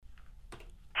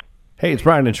Hey, it's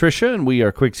Brian and Tricia, and we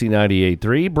are Quixie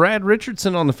 98.3. Brad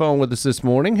Richardson on the phone with us this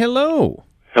morning. Hello.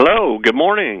 Hello, good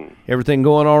morning. Everything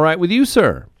going all right with you,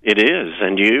 sir? It is,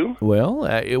 and you? Well,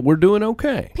 we're doing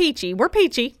okay. Peachy. We're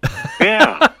peachy.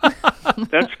 Yeah,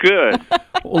 that's good.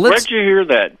 Well, Where'd you hear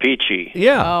that, peachy?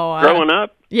 Yeah. Growing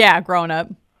up? Yeah, growing up.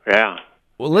 Yeah.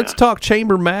 Well, let's talk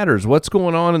Chamber Matters. What's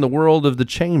going on in the world of the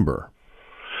Chamber?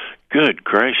 Good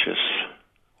gracious.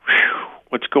 Whew.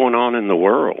 What's going on in the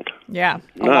world? Yeah,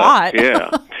 a lot. Yeah.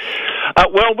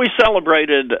 Well, we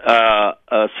celebrated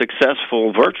a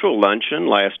successful virtual luncheon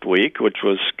last week, which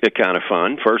was kind of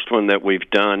fun. First one that we've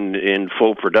done in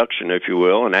full production, if you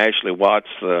will. And Ashley Watts,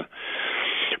 the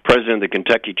president of the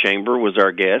Kentucky Chamber, was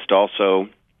our guest. Also,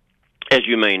 as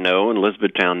you may know, an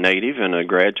Elizabethtown native and a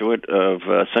graduate of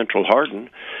Central Hardin.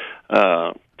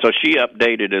 So she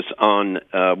updated us on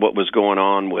what was going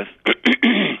on with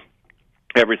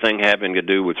everything having to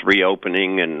do with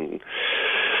reopening and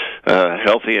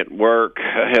healthy at work,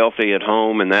 healthy at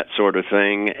home, and that sort of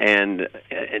thing. And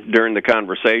during the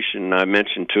conversation, I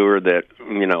mentioned to her that,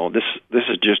 you know, this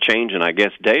is just changing, I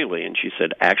guess, daily. And she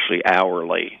said, actually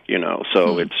hourly, you know.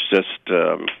 So it's just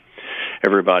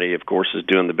everybody, of course, is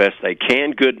doing the best they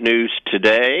can. Good news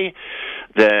today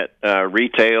that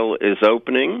retail is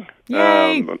opening.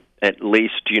 Yay. At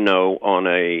least, you know, on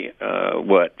a,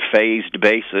 phased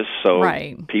basis. So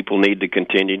people need to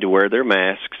continue to wear their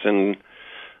masks and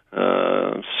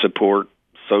support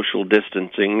social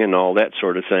distancing and all that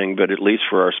sort of thing. But at least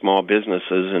for our small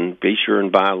businesses, and be sure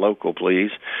and buy local,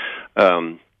 please,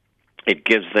 it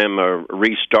gives them a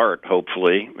restart,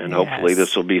 hopefully, and hopefully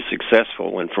this will be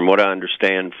successful. And from what I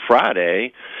understand,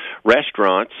 Friday,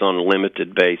 restaurants on a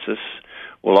limited basis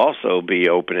will also be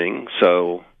opening.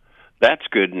 So that's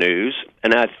good news.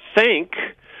 And I think,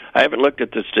 I haven't looked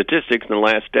at the statistics in the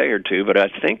last day or two, but I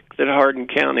think that Hardin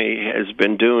County has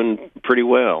been doing pretty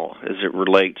well as it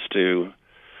relates to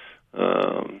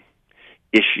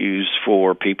issues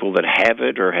for people that have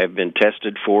it or have been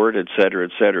tested for it, et cetera,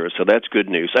 et cetera. So that's good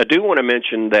news. I do want to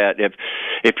mention that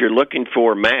if you're looking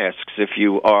for masks, if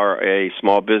you are a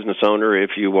small business owner,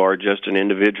 if you are just an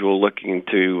individual looking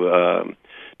to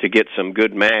get some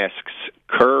good masks,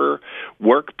 Kerr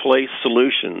Workplace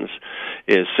Solutions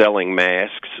is selling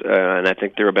masks, and I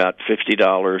think they're about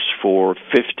 $50 for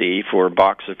a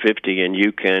box of 50, and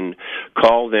you can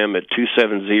call them at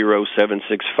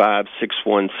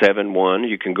 270-765-6171.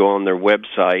 You can go on their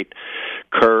website,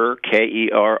 Kerr,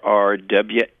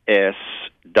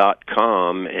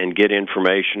 KERRWS.com, and get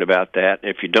information about that.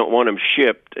 If you don't want them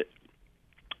shipped,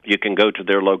 you can go to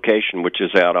their location, which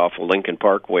is out off of Lincoln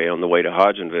Parkway on the way to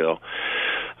Hodgenville,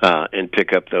 and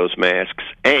pick up those masks.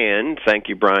 And thank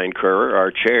you, Brian Kerr,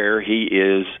 our chair. He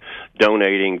is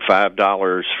donating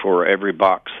 $5 for every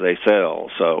box they sell.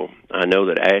 So I know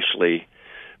that Ashley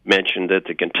mentioned that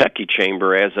the Kentucky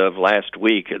Chamber, as of last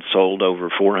week, had sold over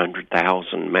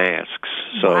 400,000 masks.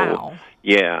 So,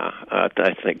 yeah,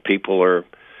 I think people are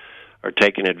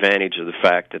taking advantage of the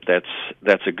fact that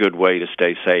that's a good way to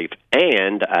stay safe.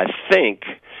 And I think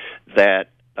that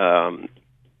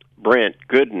Brent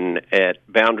Gooden at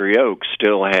Boundary Oaks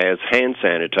still has hand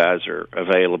sanitizer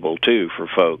available, too, for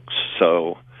folks.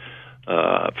 So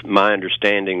my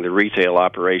understanding, the retail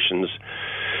operations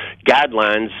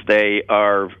guidelines, they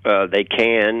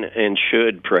can and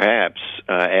should perhaps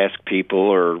ask people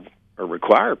or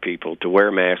require people to wear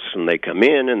masks when they come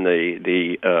in, and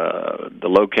the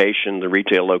location, the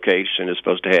retail location, is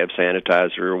supposed to have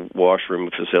sanitizer,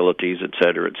 washroom facilities, et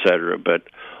cetera, but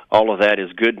all of that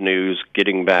is good news,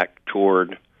 getting back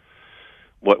toward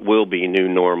what will be new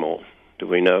normal. Do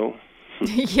we know?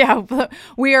 Yeah,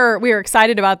 we are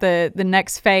excited about the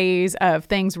next phase of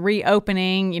things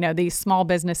reopening. You know, these small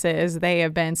businesses, they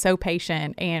have been so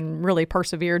patient and really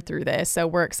persevered through this, so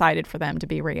we're excited for them to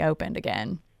be reopened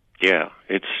again. Yeah,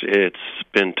 it's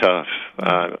been tough.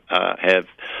 I have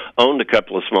owned a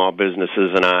couple of small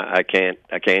businesses, and I can't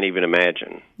even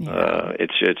imagine. Yeah.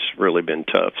 It's really been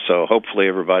tough. So hopefully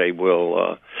everybody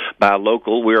will buy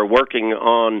local. We are working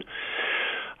on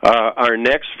our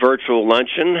next virtual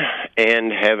luncheon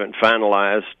and haven't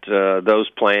finalized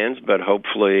those plans, but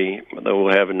hopefully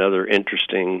we'll have another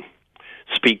interesting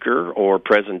speaker or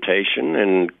presentation.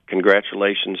 And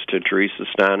congratulations to Teresa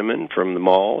Steineman from the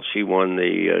mall. She won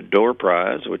the door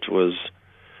prize, which was,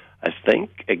 I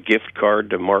think, a gift card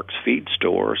to Mark's Feed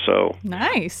Store. So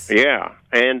nice. Yeah,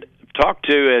 and talked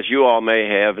to, as you all may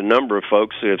have, a number of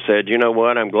folks who have said, you know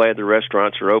what, I'm glad the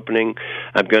restaurants are opening.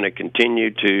 I'm going to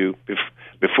continue to,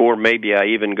 before maybe I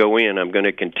even go in, I'm going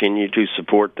to continue to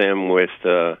support them with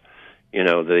the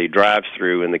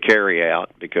drive-through and the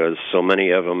carry-out, because so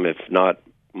many of them, if not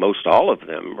most all of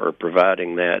them, are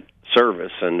providing that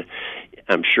service. And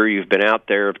I'm sure you've been out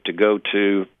there to go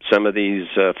to some of these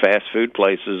fast food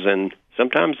places, and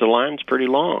sometimes the line's pretty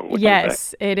long.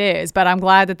 Yes, it is. But I'm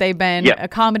glad that they've been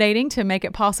accommodating to make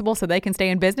it possible so they can stay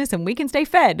in business and we can stay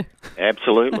fed.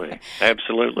 Absolutely.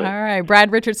 Absolutely. All right.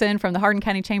 Brad Richardson from the Hardin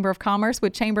County Chamber of Commerce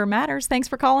with Chamber Matters. Thanks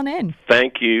for calling in.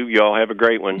 Thank you. Y'all have a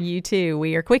great one. You too.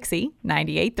 We are Quixie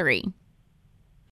 98.3.